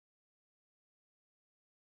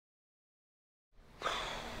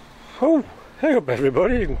Oh, hey up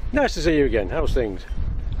everybody, nice to see you again. How's things?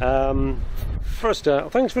 First,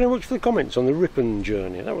 thanks very much for the comments on the Ripon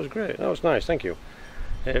journey. That was great, that was nice, thank you.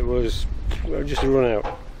 It was just a run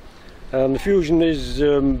out. The Fusion is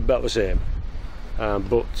about the same,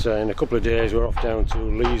 but in a couple of days we're off down to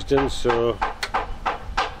Leesden, so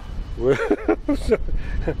we're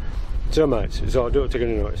termites, so don't take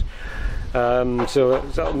any notice. So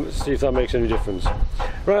let's see if that makes any difference.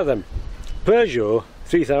 Right then, Peugeot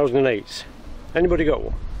 3008. Anybody got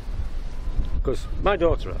one? Because my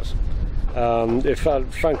daughter has.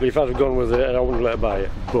 Frankly, if I'd have gone with it, I wouldn't let her buy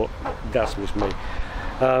it. But that's just me.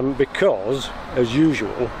 Because, as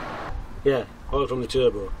usual, yeah, oil from the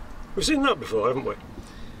turbo. We've seen that before, haven't we?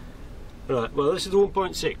 Right. Well, this is the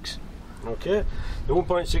 1.6. Okay. The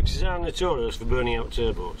 1.6s are notorious for burning out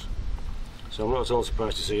turbos, so I'm not at all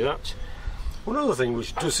surprised to see that. One other thing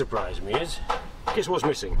which does surprise me is, guess what's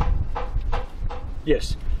missing?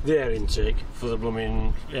 Yes, the air intake for the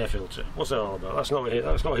blooming air filter. What's that all about? That's not here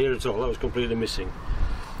at all. That was completely missing.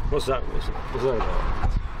 What's that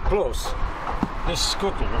about? Plus, this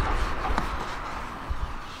scuttle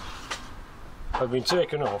had been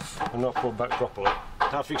taken off and not put back properly.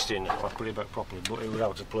 I fixed it now. I put it back properly, but it was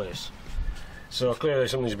out of place. So clearly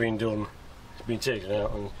something's been done. It's been taken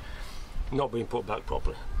out and not been put back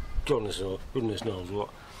properly. Goodness knows what.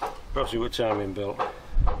 Perhaps it was timing belt.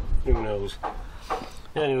 Who knows?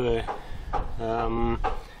 Anyway,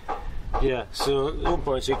 yeah, so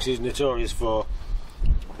 1.6 is notorious for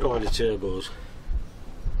oily turbos.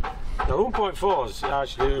 Now 1.4 is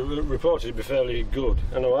actually reported to be fairly good.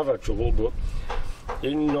 I know I've had trouble, but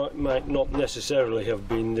it might not necessarily have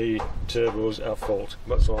been the turbos at fault.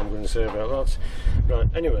 That's all I'm going to say about that. Right,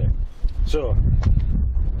 anyway, so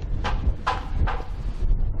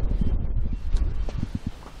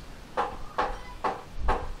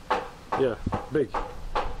yeah, big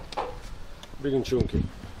and chunky.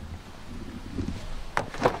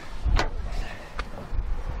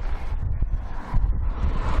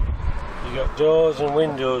 You got doors and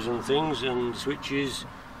windows and things and switches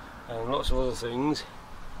and lots of other things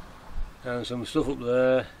and some stuff up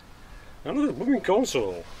there. And look at the blooming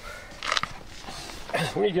console.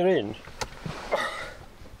 When you get in,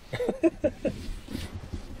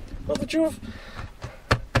 what the chuff?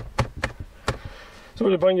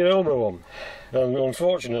 Somebody bang your elbow on, and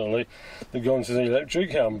unfortunately they've gone to the electric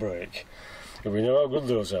handbrake, and we know how good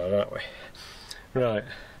those are, don't we? Right,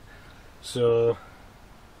 so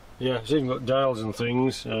yeah, it's even got dials and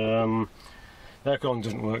things. Aircon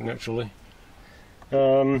doesn't work naturally.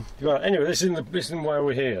 Right, anyway, this is why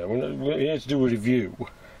we're here. We're here to do a review.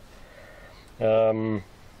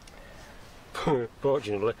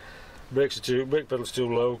 Fortunately, brake pedal's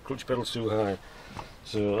too low, clutch pedal's too high,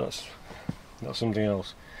 so that's something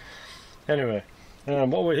else. Anyway,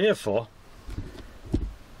 what we are here for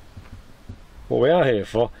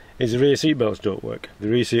is the rear seat belts don't work. The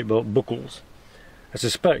rear seat belt buckles. I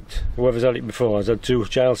suspect whoever's had it before has had two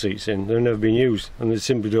child seats in. They've never been used and they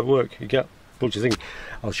simply don't work. You get a bunch of things.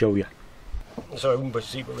 I'll show you. So one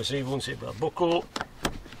seat belt receiver, one seat belt buckle.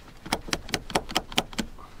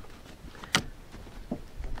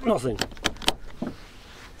 Nothing.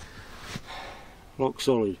 Looks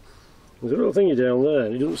solid. There's a little thingy down there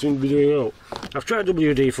and it doesn't seem to be doing out. I've tried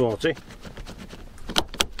WD-40.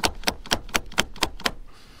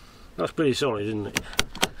 That's pretty solid, isn't it?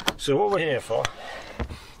 So what we're here for,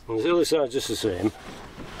 and the other side's just the same.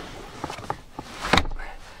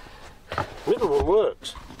 The middle one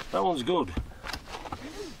works. That one's good.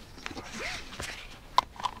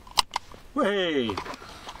 Hey!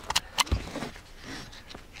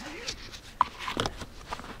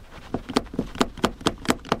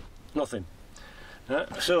 Nothing.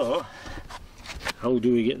 So, how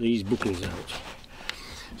do we get these buckles out?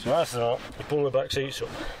 So I thought, you pull the back seats up.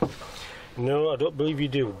 No, I don't believe you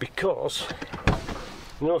do, because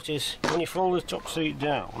notice when you fold the top seat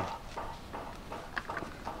down,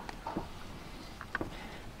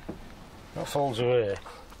 that folds away.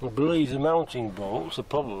 I believe the mounting bolts are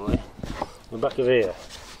probably the back of here,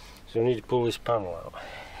 so I need to pull this panel out.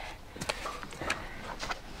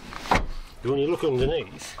 When you look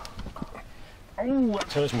underneath, oh,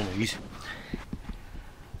 that hurts my knees.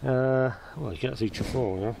 Well, you can't see your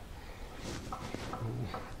phone now.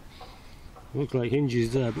 Look like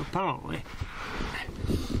hinges there, but apparently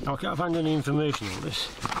I can't find any information on this.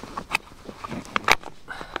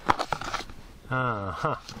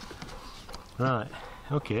 Aha. Right,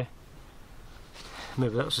 okay.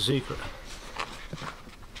 Maybe that's the secret.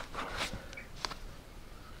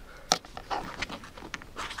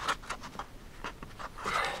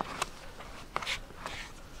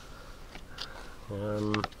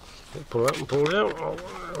 Pull it out and pull it out. Oh,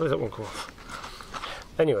 where's that one come off?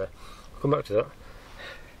 Anyway, I'll come back to that.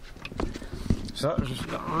 So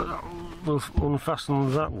we'll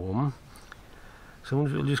unfasten that one. So I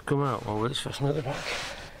wonder if it'll just come out while it's fastened at the back.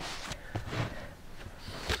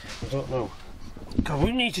 I don't know. God,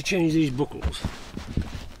 we need to change these buckles.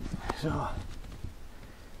 So.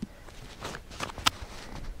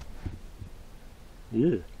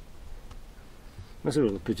 Yeah. That's a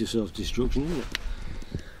real picture of self-destruction, isn't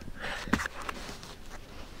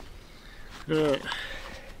it?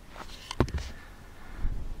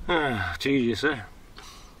 Right. Tedious, eh?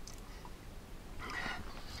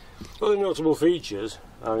 Other notable features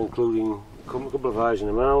are including a couple of eyes and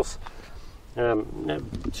a mouth, nets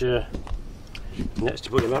to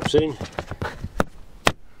put your maps in.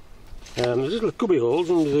 There's little cubby holes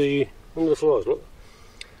under the floors, look.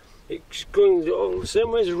 It's going the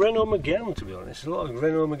same way as a Renault Megane, to be honest. There's a lot of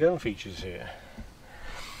Renault Megane features here.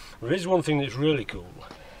 There is one thing that's really cool,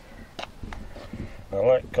 I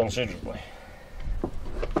like considerably.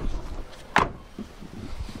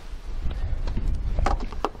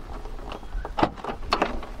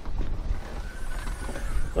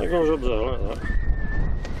 That goes up there like that,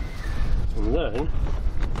 and then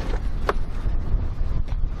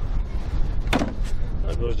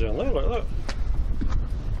that goes down there like that.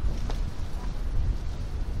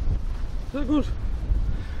 Is that good?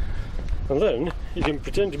 And then you can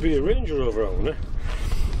pretend to be a Range Rover owner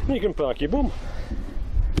and you can park your bum.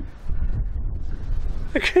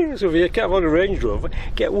 Okay, so if you can't afford a Range Rover,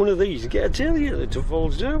 get one of these and get a tailgate that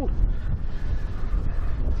folds down.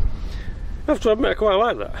 I have to admit I quite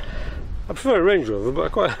like that. I prefer a Range Rover, but I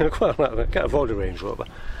quite like that. I can't afford a Range Rover.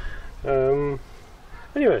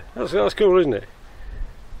 Anyway, that's cool, isn't it?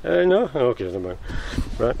 No? Oh, okay, never mind.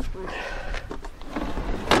 Right.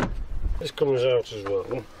 This comes out as well.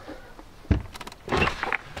 Like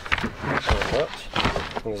that.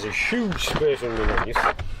 And there's a huge space underneath.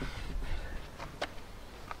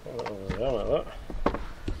 Like that.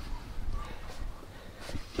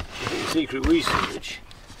 The secret wee switch.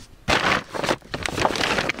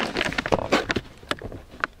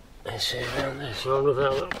 Let's see around there, so I wonder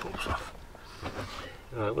how that pops off.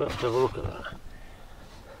 Right, we'll have to have a look at that.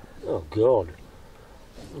 Oh God.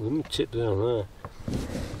 Let me tip down there.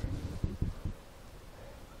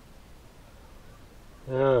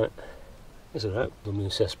 Right, that's alright, blooming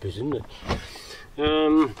cesspit, isn't it?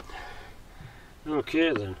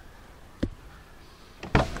 Okay then.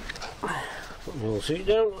 Put the whole seat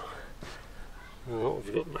down. And what have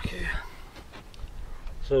we got back here?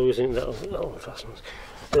 So we think that'll fasten.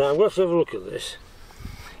 Right, I'm going to have to have a look at this.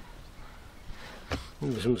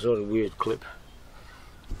 Maybe some sort of weird clip.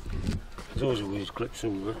 There's always a weird clip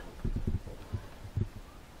somewhere.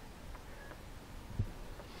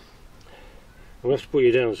 I'm going to have to put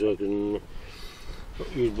you down so I can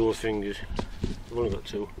use both fingers. I've only got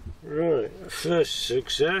two. Right, first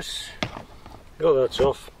success. Got that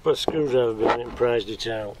off, put a screwdriver behind it and prised it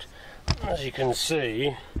out. As you can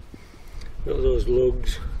see, got those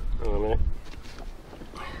lugs. Hang on a minute.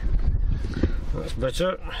 That's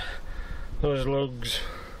better. Those lugs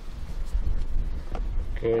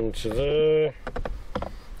go into there.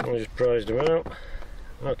 I just prised them out.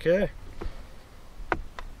 Okay.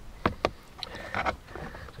 So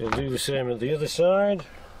we'll do the same at the other side.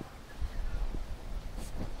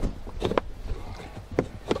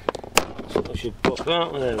 So that should pop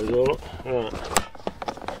out. There we go. Right.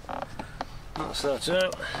 That's that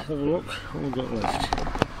out. Have a look what we've got left.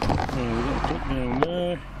 Now we've got a clip down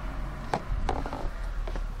there.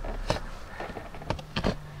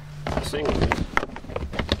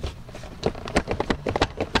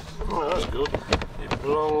 Oh, that's good. It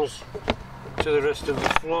belongs to the rest of the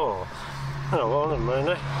floor. Oh, well, never mind,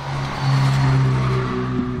 eh?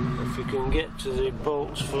 If you can get to the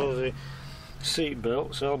bolts for the seat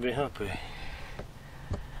belts, I'll be happy.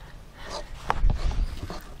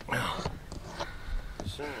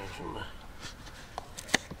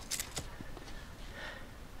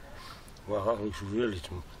 Wow, that looks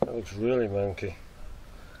really manky.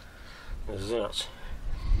 There's that.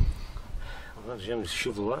 I'll actually have to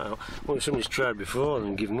shovel that out. Well, somebody's tried before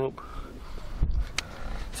and given up.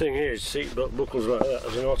 Thing is, seatbelt buckles like that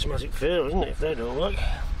is an automatic fail, isn't it, if they don't work?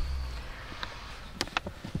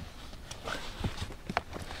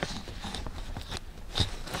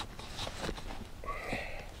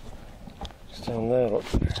 It's down there, look.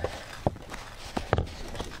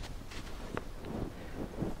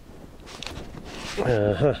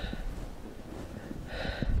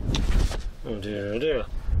 Oh dear, oh dear.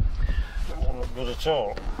 That doesn't look good at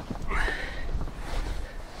all.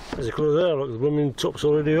 There's a clue there, look, the blooming top's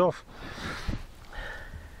already off.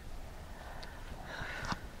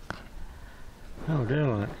 Oh,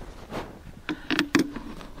 daylight.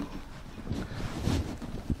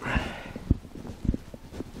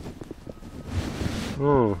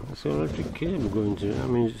 Oh, that's an electric cable going to it. That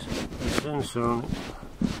means it's a sensor on it.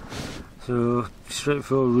 So,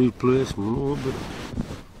 straightforward replacement, oh, but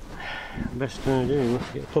best idea is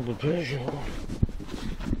to get a proper Peugeot.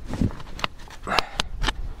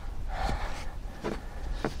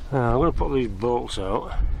 Now, I'm going to pop these bolts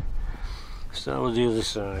out. Start with the other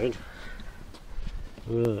side.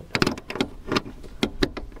 Right.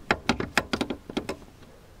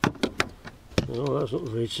 Oh, that's not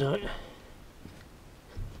very tight.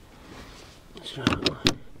 Let's try that one.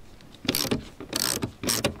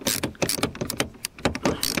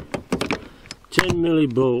 Milli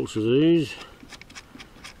bolts of these.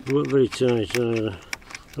 They weren't very tight either.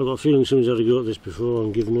 I've got a feeling someone's had a go at this before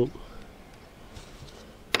and given up.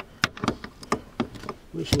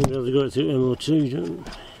 Which means I've got it through MOT, don't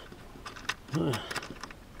I?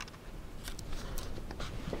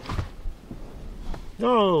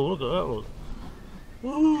 Oh, look at that one.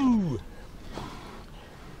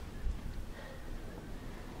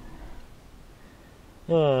 Woo!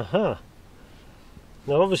 Aha!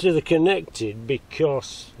 Now obviously they're connected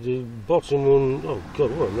because the bottom one, oh god,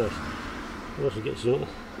 what a mess. I'll have to get some.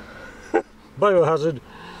 Biohazard.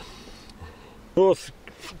 Both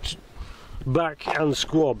back and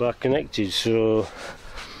squab are connected, so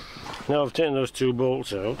now I've taken those two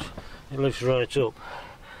bolts out, it lifts right up.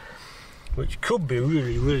 Which could be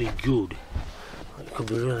really, really good. It could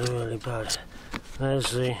be really, really bad.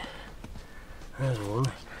 There's one.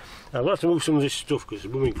 I'll have to move some of this stuff because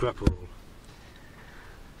it's blooming crap all.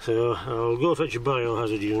 So I'll go fetch a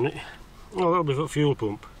biohazard unit. Oh, that'll be for fuel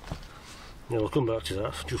pump. Now I'll come back to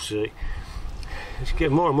that, just see. It's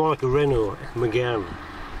getting more and more like a Renault Megane.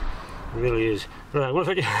 It really is. Right, I'm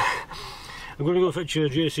going to go fetch a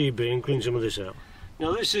JCB and clean some of this out.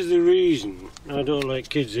 Now this is the reason I don't like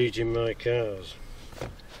kids eating my cars.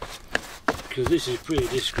 Because this is pretty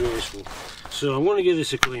disgraceful. So I'm going to give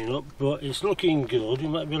this a clean up, but it's looking good. We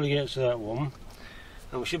might be able to get to that one.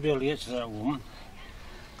 And we should be able to get to that one.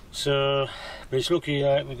 So, but it's looking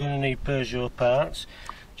like we're going to need Peugeot parts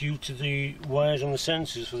due to the wires on the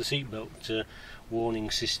sensors for the seatbelt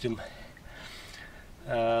warning system.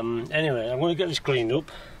 Anyway, I'm going to get this cleaned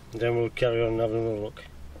up and then we'll carry on and have another look.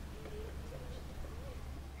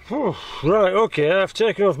 Right, okay, I've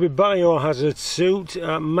taken off my biohazard suit,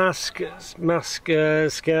 mask,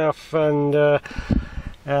 scarf and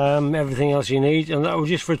everything else you need, and that was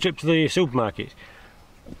just for a trip to the supermarket.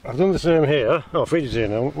 I've done the same here. Oh, Frida's here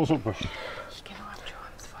now. What's up, Bush? You can have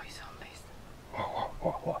John's voice on this.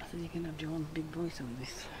 What? I said you can have John's big voice on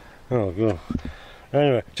this. Oh, God.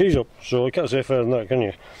 Anyway, tease up. So you can't say further than that, can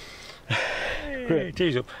you? Great,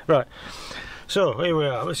 tease up. Right. So, here we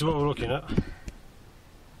are. This is what we're looking at.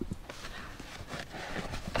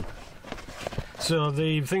 So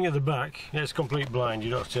the thing at the back, it's complete blind.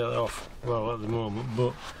 You don't have to take that off, well, at the moment.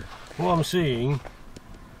 But what I'm seeing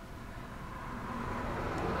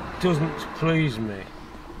doesn't please me.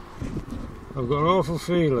 I've got an awful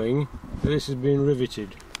feeling that this has been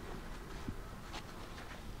riveted.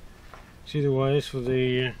 See the wires for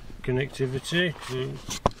the connectivity?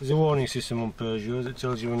 There's a warning system on Peugeot that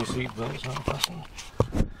tells you when your seatbelts aren't fastened.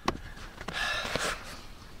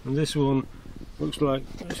 And this one looks like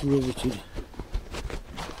it's riveted.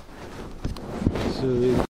 So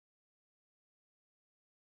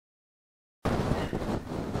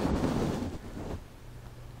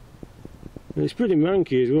and it's pretty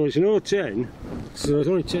manky as well. It's an 010, so it's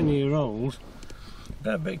only 10-year-old.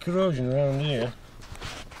 Got a bit of corrosion around here.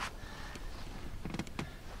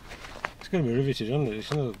 It's going to be riveted, isn't it?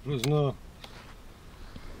 There's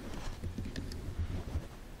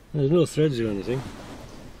no threads or anything.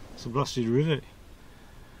 It's a blasted rivet.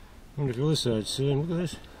 I wonder if the other side's same. Look at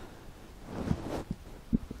this.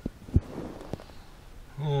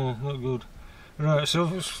 Yeah, not good. Right, so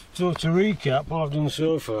to recap what I've done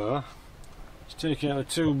so far, is take out the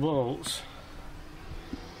two bolts,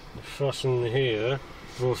 fasten here,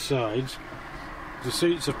 both sides. The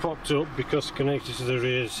seats have popped up because connected to the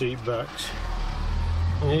rear seat backs.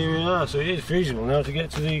 And here we are, so it is feasible now to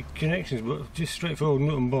get to the connections, but just straightforward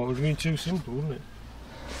nut and bolt would have been too simple, wouldn't it?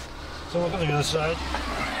 So look at the other side.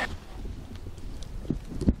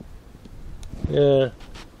 Yeah.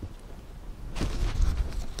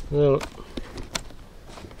 Well,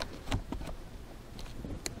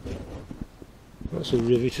 that's a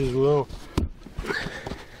rivet as well.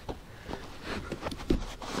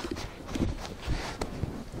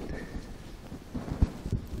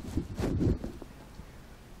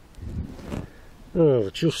 Oh,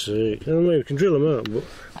 just see. I mean, we can drill them out, but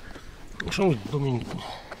It's always blooming.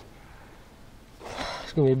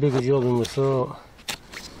 It's going to be a bigger job than we thought.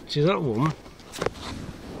 See that one?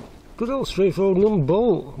 Good old straightforward nut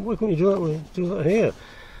bolt. Why couldn't you do that here?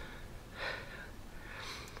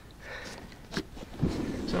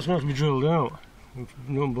 So that's going to have to be drilled out.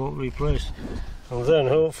 Nut bolt replaced. And then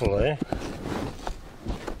hopefully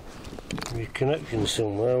your connection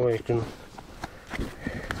somewhere where you can.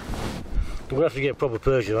 We'll have to get proper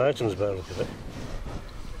Peugeot items by the look of it.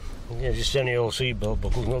 Yeah, just any old seatbelt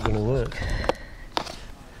buckle's not going to work.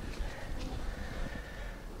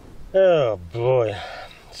 Oh boy.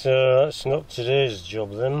 So that's not today's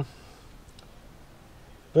job then.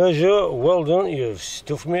 Peugeot, well done, you've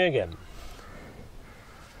stuffed me again.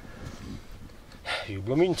 You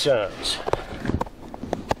blooming tarts.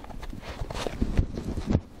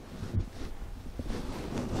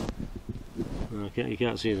 You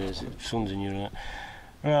can't see this, the sun's in your eye.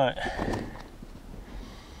 Right.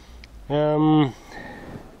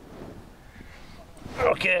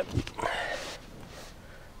 Okay.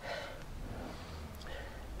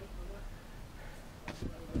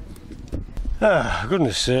 Ah,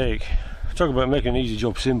 goodness sake. Talk about making an easy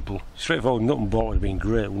job simple. Straightforward nut and bolt would have been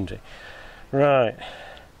great, wouldn't it? Right.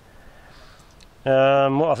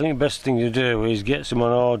 What I think the best thing to do is get some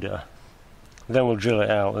on order. Then we'll drill it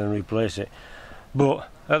out and replace it. But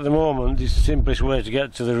at the moment, the simplest way to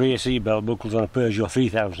get to the rear seat belt buckles on a Peugeot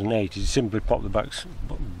 3008 is simply pop the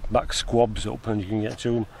back squabs up and you can get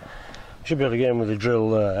to them. Should be able to get them with a drill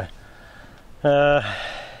there.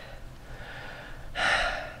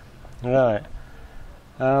 Right.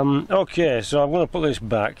 Okay, so I'm going to put this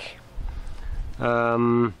back.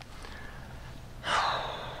 What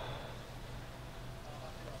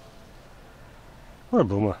a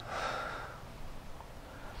bummer.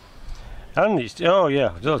 And it's, oh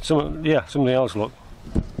yeah, something else, look.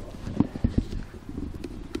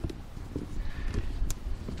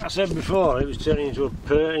 I said before it was turning into a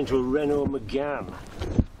Renault Megane.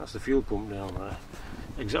 That's the fuel pump down there.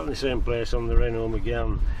 Exactly the same place on the Renault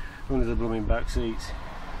Megane, under the blooming back seats.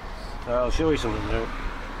 I'll show you something now.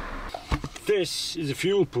 This is a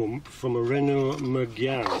fuel pump from a Renault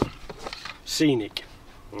Megane Scenic.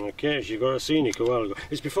 Okay, so you got a Scenic a while ago.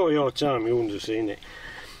 It's before your time, you wouldn't have seen it.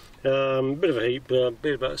 Bit of a heap,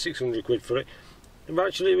 paid about 600 quid for it. But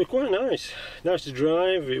actually it was quite nice. Nice to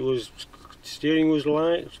drive, it was, steering was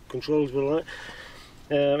light, controls were light.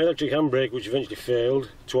 Electric handbrake which eventually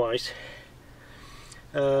failed twice.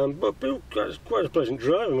 But it was quite a pleasant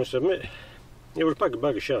drive, I must admit. It was a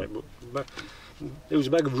bag of shite, but it was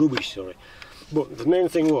a bag of rubbish, sorry. But the main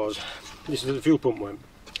thing was, this is where the fuel pump went.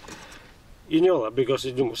 You know that because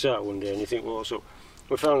it didn't start one day and you think, well, so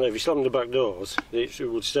we found that if you slammed the back doors, it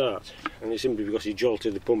would start, and it's simply because he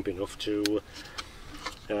jolted the pump enough to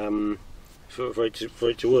for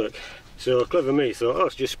it to work. So clever me thought, oh,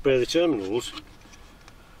 let's just spray the terminals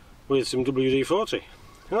with some WD-40,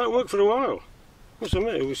 and that worked for a while. Must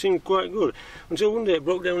admit, it seemed quite good until one day it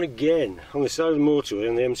broke down again on the side of the motorway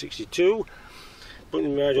on the M62,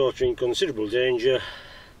 putting my daughter in considerable danger,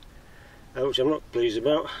 which I'm not pleased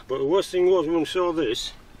about. But the worst thing was when we saw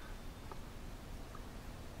this.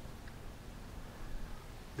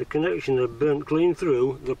 The connection had burnt clean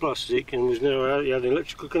through the plastic and was now you had an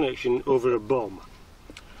electrical connection over a bomb.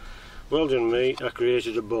 Well done me, I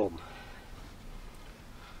created a bomb.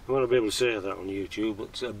 I want to be able to say that on YouTube, but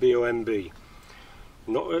it's a B-O-M-B.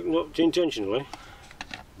 Not intentionally,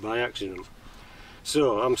 by accident.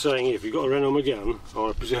 So I'm saying if you've got a Renault Megane or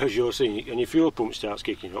a Peugeot Scenic and your fuel pump starts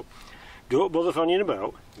kicking up, don't bother fanning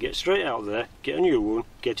about, get straight out there, get a new one,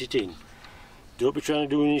 get it in. Don't be trying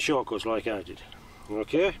to do any shortcuts like I did.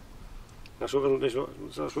 Okay, that's what the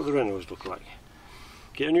Renaults look like.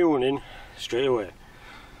 Get a new one in straight away,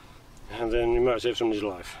 and then you might save somebody's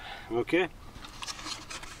life. Okay.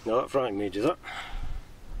 Now that frightened me, did that?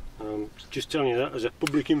 Just telling you that as a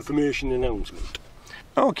public information announcement.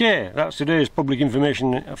 Okay, that's today's public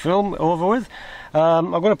information film over with.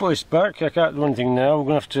 I'm going to put this back. I can't do anything now. We're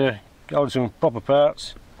going to have to order some proper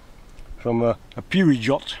parts from a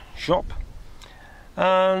Peugeot shop,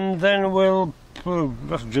 and then we'll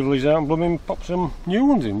have to drill these out and blooming pop some new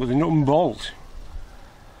ones in with a nut and bolt.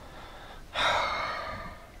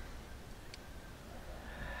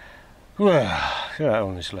 Well,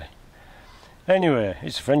 honestly. Anyway,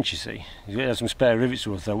 it's French, you see. He's got some spare rivets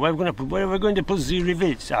worth there. Where are we going to put the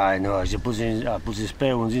rivets? I know, I should put the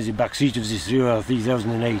spare ones in the back seat of this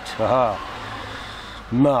 3008. Haha.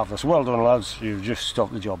 Marvellous. Well done, lads. You've just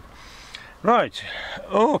stopped the job. Right,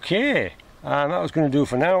 okay. And that was going to do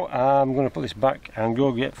for now. I'm going to put this back and I'm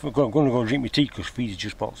going to go drink my tea because Fee's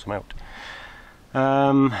just bought some out.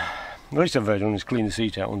 At least I've done is clean the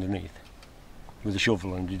seat out underneath. with a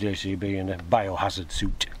shovel and a JCB and a biohazard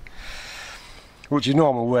suit, which is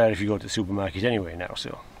normal wear if you go to the supermarket anyway now,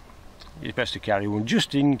 so it's best to carry one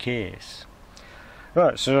just in case.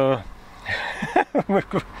 Right, so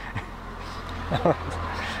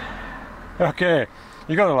okay,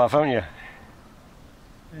 you got a laugh, haven't you?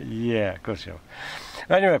 Yeah, of course you have.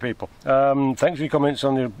 Anyway, people, thanks for your comments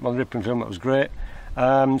on the Ripon film. That was great.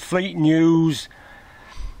 Fleet news.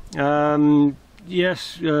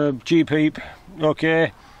 Yes, Cheap Heap.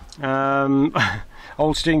 Okay.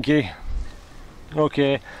 Old Stinky.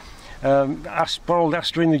 Okay. Spoiled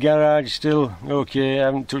Astra in the garage still. Okay, I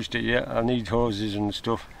haven't touched it yet. I need hoses and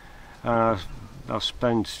stuff. I've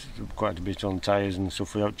spent quite a bit on tyres and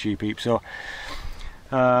stuff without Cheap Heap, so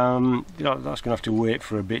you know, that's going to have to wait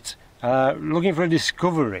for a bit. Looking for a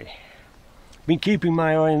Discovery. Been keeping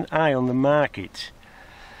my eye on the market,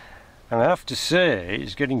 and I have to say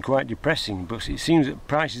it's getting quite depressing, but it seems that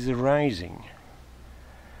prices are rising.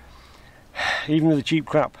 Even with the cheap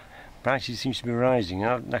crap, prices seem to be rising.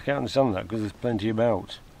 I can't understand that, because there's plenty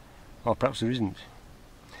about, or perhaps there isn't.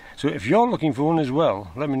 So if you're looking for one as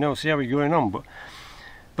well, let me know, see how we're going on. But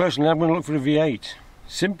personally, I'm going to look for a V8,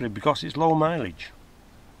 simply because it's low mileage.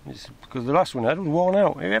 It's because the last one I had was worn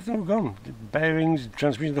out. Everything was gone. The bearings,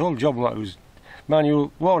 transmission, the whole job like was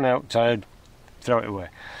manual, worn out, tired, throw it away.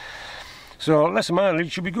 So lesser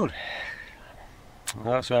mileage should be good.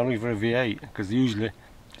 That's why I'm looking for a V8, because usually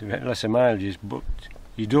lesser mileages, but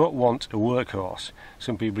you don't want a workhorse.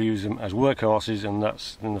 Some people use them as workhorses, and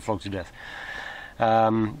then they flog to death.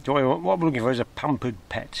 What we're looking for is a pampered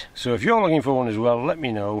pet. So if you're looking for one as well, let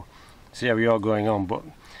me know, see how you're going on. But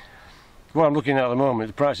what I'm looking at the moment,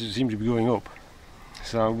 the prices seem to be going up,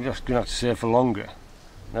 so I'm just going to have to save for longer.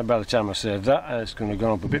 And by the time I save that, it's going to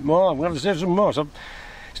go up a bit more. I'm going to have to save some more, so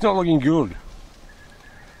it's not looking good.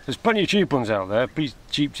 There's plenty of cheap ones out there,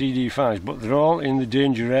 cheap TD5s, but they're all in the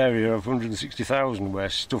danger area of 160,000 where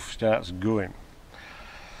stuff starts going.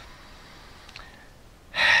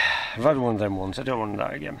 I've had one of them once, I don't want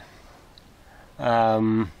that again.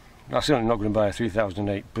 I'm certainly not going to buy a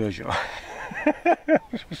 3008 Peugeot.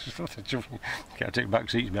 Can't take back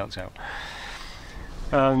seat belts out.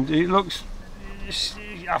 And it looks,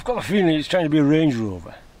 I've got the feeling it's trying to be a Range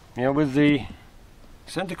Rover. You know, with the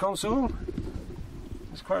centre console,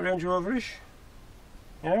 it's quite Range Rover-ish.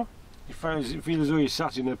 You know, you feel as though you're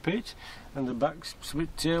sat in a pit, and the back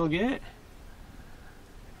split tailgate.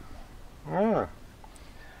 Ah.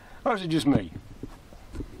 Or is it just me?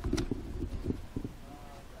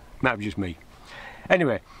 Might be just me.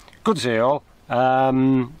 Anyway, good to see you all.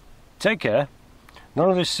 Take care.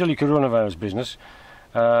 None of this silly coronavirus business.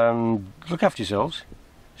 Look after yourselves.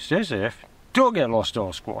 Stay safe. Don't get lost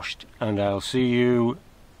or squashed. And I'll see you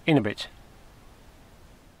in a bit.